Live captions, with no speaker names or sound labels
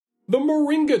The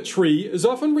moringa tree is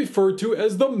often referred to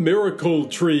as the miracle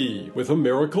tree, with a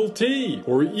miracle tea,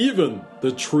 or even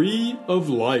the tree of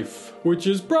life, which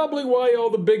is probably why all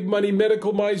the big money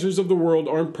medical misers of the world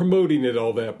aren't promoting it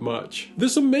all that much.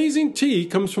 This amazing tea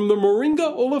comes from the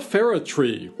Moringa oleifera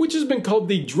tree, which has been called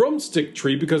the drumstick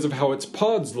tree because of how its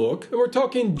pods look, and we're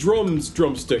talking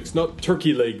drumsticks, not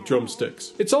turkey leg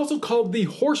drumsticks. It's also called the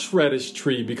horseradish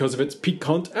tree because of its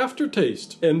piquant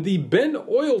aftertaste, and the ben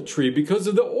oil tree because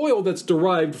of the oil that's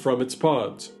derived from its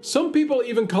pods. Some people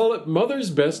even call it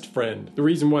mother's best friend. The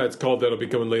reason why it's called that will be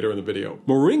coming later in the video.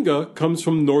 Moringa comes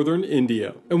from northern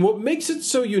India, and what makes it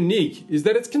so unique is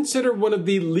that it's considered one of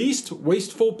the least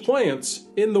wasteful plants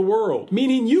in the world,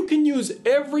 meaning you can use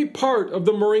every part of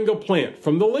the moringa plant,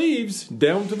 from the leaves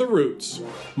down to the roots.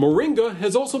 Moringa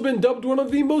has also been dubbed one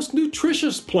of the most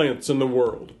nutritious plants in the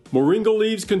world. Moringa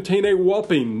leaves contain a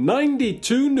whopping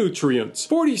 92 nutrients,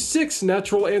 46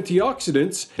 natural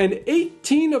antioxidants, and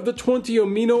 18 of the 20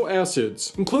 amino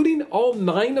acids, including all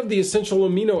 9 of the essential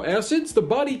amino acids the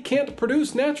body can't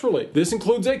produce naturally. This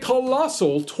includes a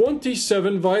colossal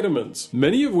 27 vitamins,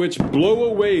 many of which blow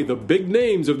away the big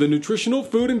names of the nutritional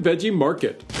food and veggie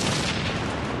market.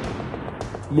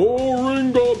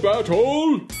 Moringa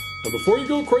battle! Now before you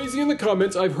go crazy in the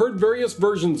comments, I've heard various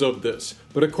versions of this,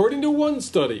 but according to one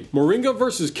study, moringa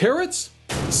versus carrots?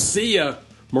 See ya!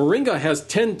 Moringa has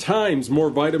 10 times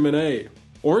more vitamin A.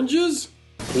 Oranges?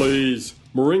 Please.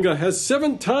 Moringa has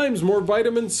 7 times more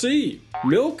vitamin C.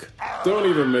 Milk? Don't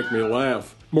even make me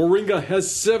laugh. Moringa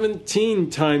has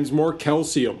 17 times more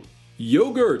calcium.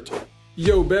 Yogurt?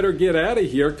 Yo, better get out of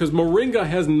here, cause moringa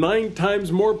has 9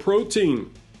 times more protein.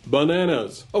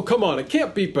 Bananas. Oh, come on, it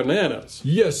can't beat bananas.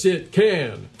 Yes, it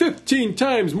can. 15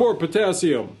 times more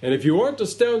potassium. And if you aren't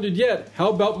astounded yet, how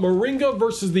about moringa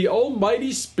versus the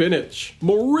almighty spinach?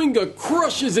 Moringa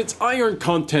crushes its iron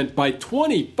content by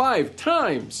 25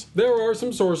 times. There are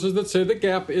some sources that say the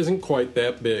gap isn't quite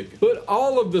that big, but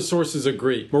all of the sources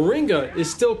agree. Moringa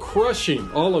is still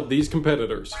crushing all of these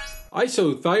competitors.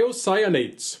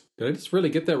 Isothiocyanates. Did I just really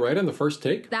get that right on the first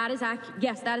take? That is accurate.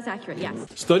 Yes, that is accurate, yes.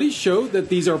 Studies show that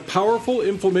these are powerful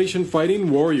inflammation-fighting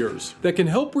warriors that can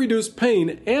help reduce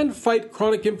pain and fight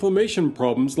chronic inflammation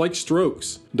problems like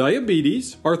strokes,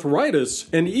 diabetes, arthritis,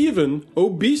 and even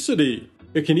obesity.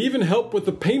 It can even help with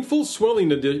the painful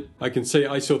swelling I can say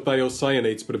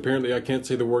isothiocyanates, but apparently I can't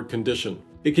say the word condition.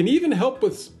 It can even help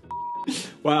with...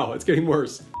 Wow, it's getting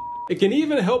worse. It can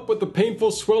even help with the painful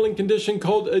swelling condition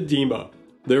called edema.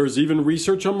 There is even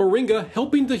research on moringa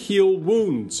helping to heal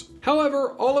wounds.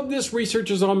 However, all of this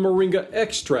research is on moringa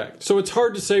extract, so it's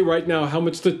hard to say right now how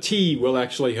much the tea will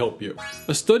actually help you.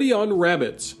 A study on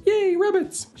rabbits, yay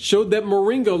rabbits, showed that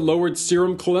moringa lowered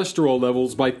serum cholesterol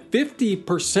levels by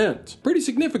 50%, pretty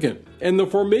significant, and the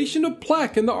formation of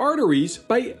plaque in the arteries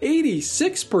by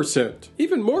 86%,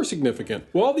 even more significant.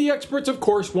 While the experts of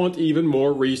course want even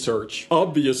more research.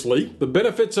 Obviously, the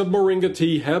benefits of moringa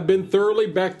tea have been thoroughly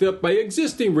backed up by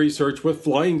existing research with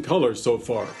flying colors so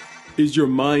far. Is your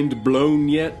mind blown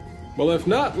yet? Well, if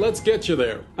not, let's get you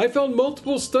there. I found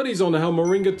multiple studies on how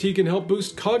moringa tea can help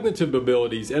boost cognitive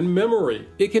abilities and memory.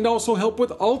 It can also help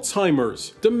with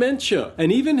Alzheimer's, dementia, and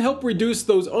even help reduce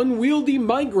those unwieldy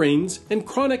migraines and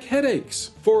chronic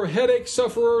headaches. For a headache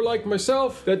sufferer like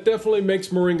myself, that definitely makes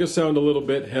moringa sound a little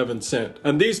bit heaven sent.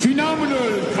 And these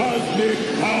phenomenal cosmic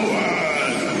powers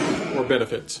or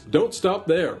benefits don't stop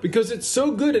there, because it's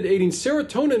so good at aiding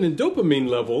serotonin and dopamine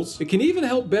levels, it can even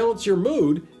help balance your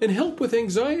mood and help with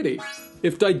anxiety.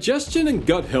 If digestion and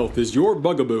gut health is your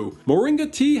bugaboo, moringa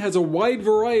tea has a wide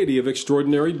variety of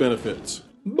extraordinary benefits.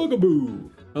 Bugaboo.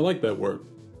 I like that word.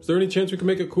 Is there any chance we can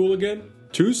make it cool again?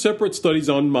 2 separate studies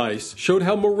on mice showed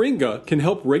how moringa can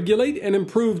help regulate and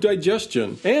improve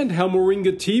digestion, and how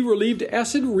moringa tea relieved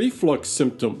acid reflux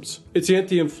symptoms. Its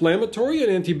anti-inflammatory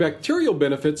and antibacterial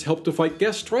benefits help to fight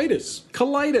gastritis,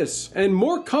 colitis, and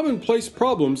more commonplace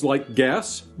problems like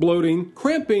gas, bloating,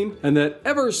 cramping, and that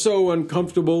ever so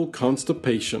uncomfortable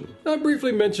constipation. I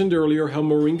briefly mentioned earlier how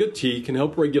moringa tea can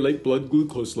help regulate blood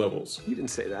glucose levels. You didn't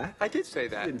say that. I did say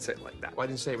that. I didn't say it like that. Well, I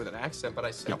didn't say it with an accent, but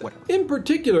I said that. Whatever. In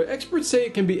particular, experts say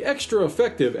it can be extra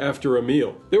effective after a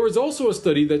meal. There was also a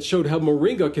study that showed how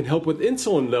moringa can help with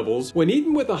insulin levels when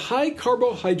eaten with a high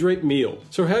carbohydrate meal.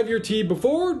 So have your tea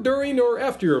before, during, or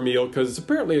after your meal, because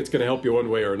apparently it's going to help you one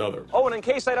way or another. Oh, and in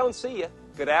case I don't see you,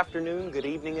 good afternoon, good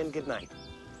evening, and good night.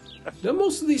 Now,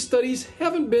 most of these studies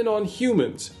haven't been on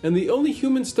humans, and the only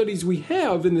human studies we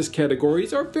have in this category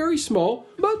are very small,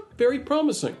 but very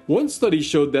promising. One study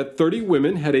showed that 30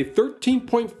 women had a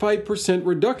 13.5%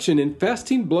 reduction in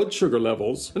fasting blood sugar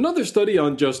levels. Another study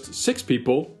on just 6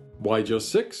 people Why just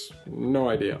 6? No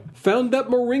idea. Found that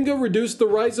moringa reduced the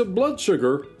rise of blood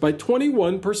sugar by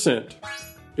 21%.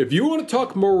 If you want to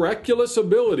talk miraculous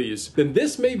abilities, then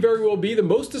this may very well be the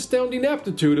most astounding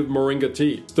aptitude of moringa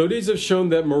tea. Studies have shown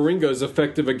that moringa is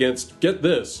effective against, get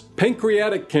this,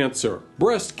 pancreatic cancer,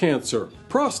 breast cancer,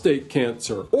 prostate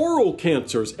cancer, oral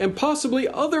cancers, and possibly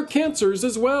other cancers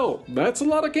as well. That's a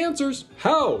lot of cancers.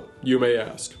 How, you may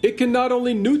ask? It can not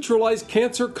only neutralize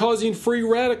cancer-causing free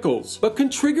radicals, but can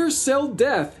trigger cell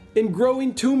death in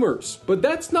growing tumors. But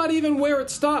that's not even where it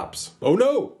stops. Oh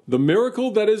no! The miracle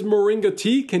that is moringa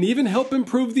tea can even help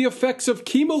improve the effects of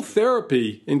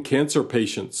chemotherapy in cancer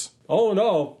patients. All in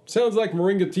all, sounds like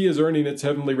moringa tea is earning its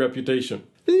heavenly reputation.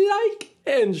 Like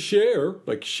and share.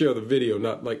 Like share the video,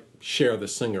 not like share the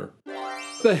singer.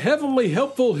 The heavenly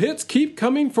helpful hits keep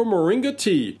coming from moringa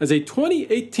tea, as a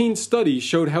 2018 study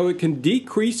showed how it can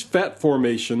decrease fat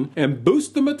formation and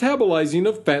boost the metabolizing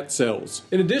of fat cells.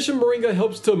 In addition, moringa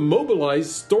helps to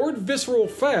mobilize stored visceral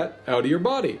fat out of your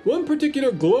body. One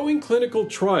particular glowing clinical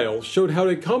trial showed how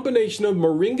a combination of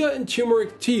moringa and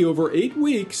turmeric tea over 8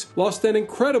 weeks lost an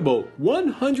incredible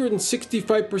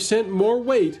 165% more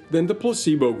weight than the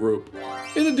placebo group.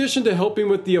 In addition to helping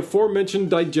with the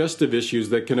aforementioned digestive issues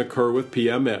that can occur with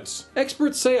PMS.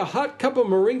 Experts say a hot cup of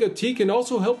moringa tea can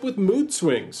also help with mood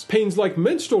swings, pains like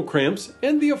menstrual cramps,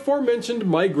 and the aforementioned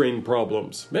migraine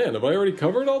problems. Man, have I already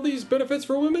covered all these benefits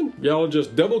for women? Y'all are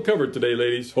just double covered today,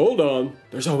 ladies. Hold on,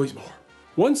 there's always more.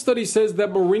 One study says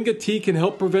that moringa tea can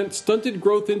help prevent stunted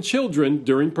growth in children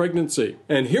during pregnancy.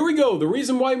 And here we go, the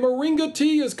reason why moringa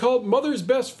tea is called mother's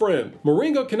best friend.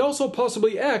 Moringa can also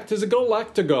possibly act as a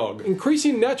galactagogue,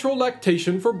 increasing natural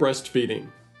lactation for breastfeeding.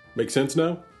 Make sense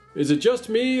now? Is it just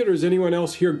me, or does anyone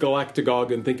else hear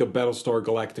galactagogue and think of Battlestar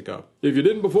Galactica? If you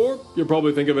didn't before, you'll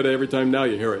probably think of it every time now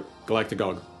you hear it.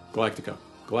 Galactagogue. Galactica.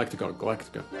 Galactagogue.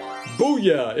 Galactica.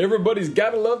 Booyah! Everybody's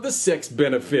gotta love the sex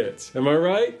benefits. Am I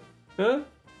right? Huh?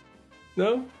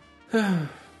 No?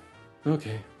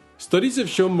 Okay. Studies have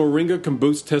shown moringa can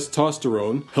boost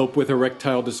testosterone, help with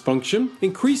erectile dysfunction,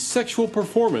 increase sexual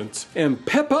performance, and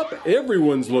pep up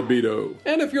everyone's libido.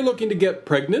 And if you're looking to get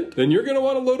pregnant, then you're going to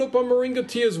want to load up on moringa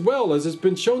tea as well, as it's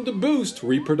been shown to boost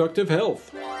reproductive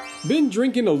health. Been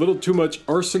drinking a little too much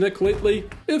arsenic lately?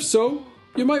 If so,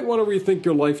 you might want to rethink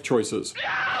your life choices.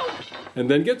 And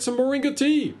then get some moringa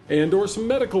tea and or some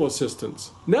medical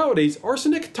assistance. Nowadays,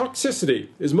 arsenic toxicity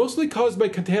is mostly caused by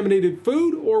contaminated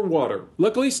food or water.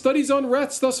 Luckily, studies on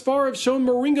rats thus far have shown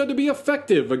moringa to be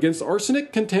effective against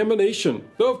arsenic contamination.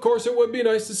 Though of course it would be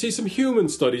nice to see some human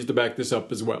studies to back this up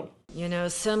as well. You know,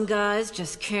 some guys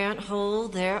just can't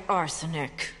hold their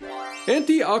arsenic.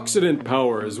 Antioxidant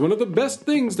power is one of the best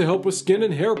things to help with skin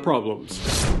and hair problems.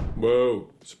 Whoa,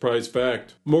 surprise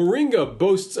fact. Moringa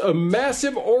boasts a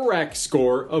massive ORAC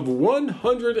score of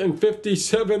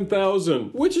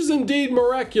 157,000, which is indeed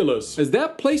miraculous, as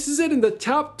that places it in the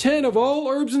top 10 of all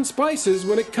herbs and spices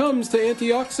when it comes to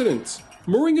antioxidants.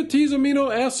 Moringa tea's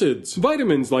amino acids,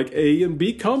 vitamins like A and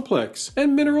B complex,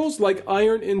 and minerals like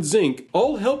iron and zinc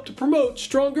all help to promote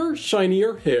stronger,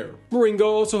 shinier hair. Moringa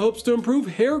also helps to improve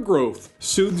hair growth,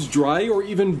 soothes dry or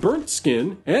even burnt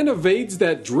skin, and evades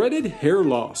that dreaded hair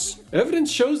loss.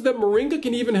 Evidence shows that moringa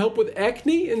can even help with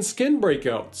acne and skin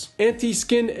breakouts,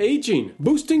 anti-skin aging,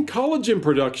 boosting collagen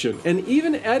production, and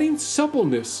even adding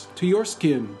suppleness to your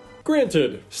skin.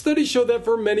 Granted, studies show that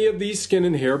for many of these skin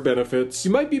and hair benefits,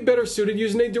 you might be better suited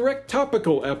using a direct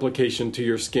topical application to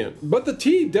your skin. But the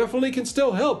tea definitely can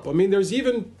still help. I mean, there's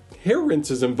even hair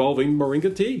rinses involving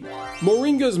moringa tea.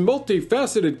 Moringa's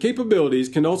multifaceted capabilities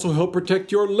can also help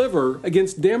protect your liver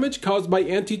against damage caused by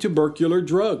anti-tubercular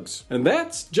drugs. And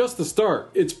that's just the start.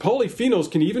 Its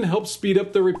polyphenols can even help speed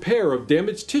up the repair of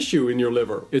damaged tissue in your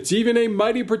liver. It's even a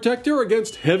mighty protector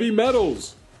against heavy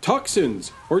metals,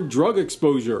 toxins, or drug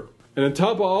exposure. And on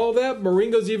top of all that,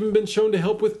 moringa's even been shown to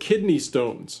help with kidney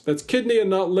stones. That's kidney and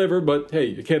not liver, but hey,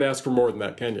 you can't ask for more than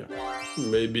that, can you?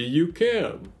 Maybe you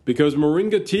can. Because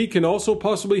moringa tea can also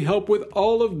possibly help with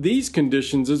all of these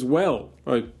conditions as well.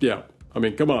 Yeah, I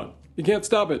mean, come on. You can't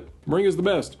stop it. Moringa's the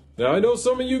best. Now, I know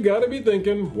some of you gotta be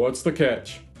thinking, what's the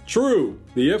catch? True,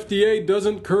 the FDA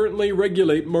doesn't currently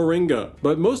regulate moringa,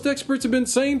 but most experts have been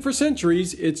saying for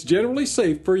centuries it's generally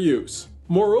safe for use.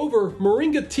 Moreover,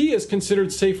 moringa tea is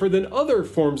considered safer than other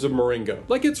forms of moringa,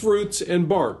 like its roots and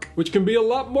bark, which can be a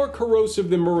lot more corrosive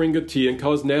than moringa tea and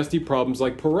cause nasty problems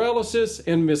like paralysis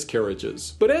and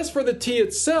miscarriages. But as for the tea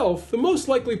itself, the most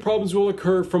likely problems will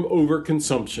occur from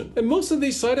overconsumption. And most of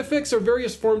these side effects are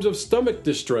various forms of stomach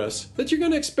distress that you're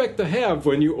going to expect to have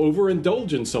when you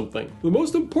overindulge in something. The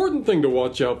most important thing to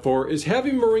watch out for is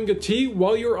having moringa tea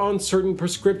while you're on certain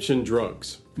prescription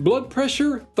drugs. Blood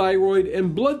pressure, thyroid,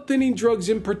 and blood thinning drugs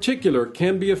in particular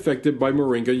can be affected by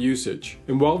moringa usage.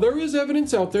 And while there is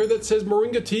evidence out there that says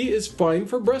moringa tea is fine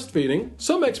for breastfeeding,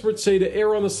 some experts say to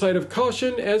err on the side of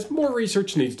caution as more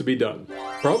research needs to be done.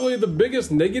 Probably the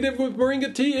biggest negative with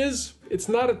moringa tea is it's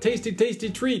not a tasty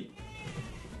treat.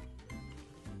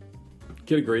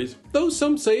 Kid agrees. Though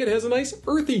some say it has a nice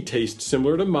earthy taste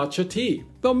similar to matcha tea.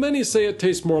 Though many say it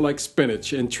tastes more like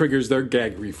spinach and triggers their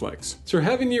gag reflex. So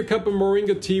having your cup of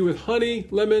moringa tea with honey,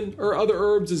 lemon, or other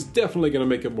herbs is definitely going to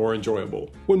make it more enjoyable.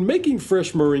 When making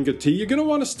fresh moringa tea, you're going to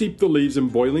want to steep the leaves in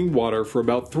boiling water for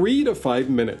about 3 to 5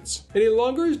 minutes. Any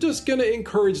longer is just going to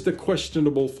encourage the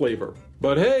questionable flavor.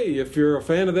 But hey, if you're a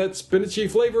fan of that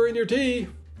spinachy flavor in your tea,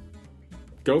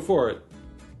 go for it.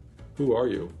 Who are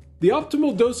you? The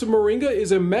optimal dose of moringa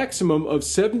is a maximum of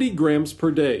 70 grams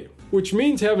per day, which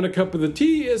means having a cup of the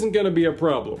tea isn't going to be a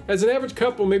problem, as an average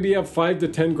cup will maybe have 5 to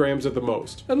 10 grams at the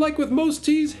most. And like with most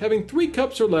teas, having 3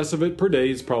 cups or less of it per day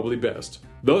is probably best.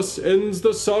 Thus ends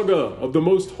the saga of the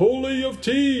most holy of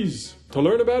teas. To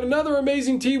learn about another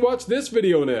amazing tea, watch this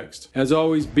video next. As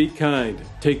always, be kind,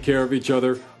 take care of each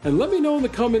other, and let me know in the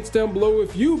comments down below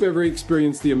if you've ever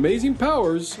experienced the amazing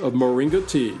powers of moringa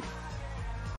tea.